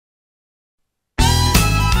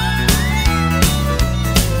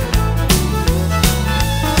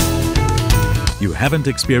You haven't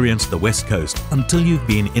experienced the West Coast until you've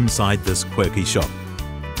been inside this quirky shop.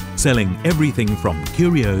 Selling everything from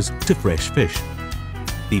curios to fresh fish.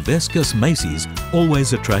 The Weskus Macy's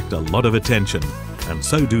always attract a lot of attention, and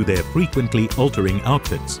so do their frequently altering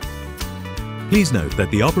outfits. Please note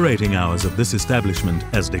that the operating hours of this establishment,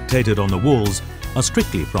 as dictated on the walls, are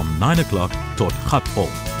strictly from 9 o'clock tot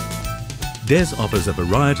gatpol. Des offers a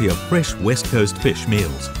variety of fresh West Coast fish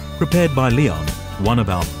meals, prepared by Leon, one of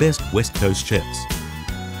our best West Coast chefs.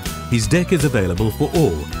 His deck is available for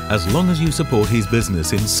all, as long as you support his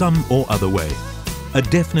business in some or other way. A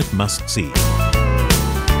definite must-see.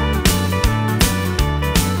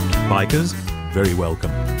 Bikers, very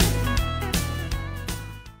welcome.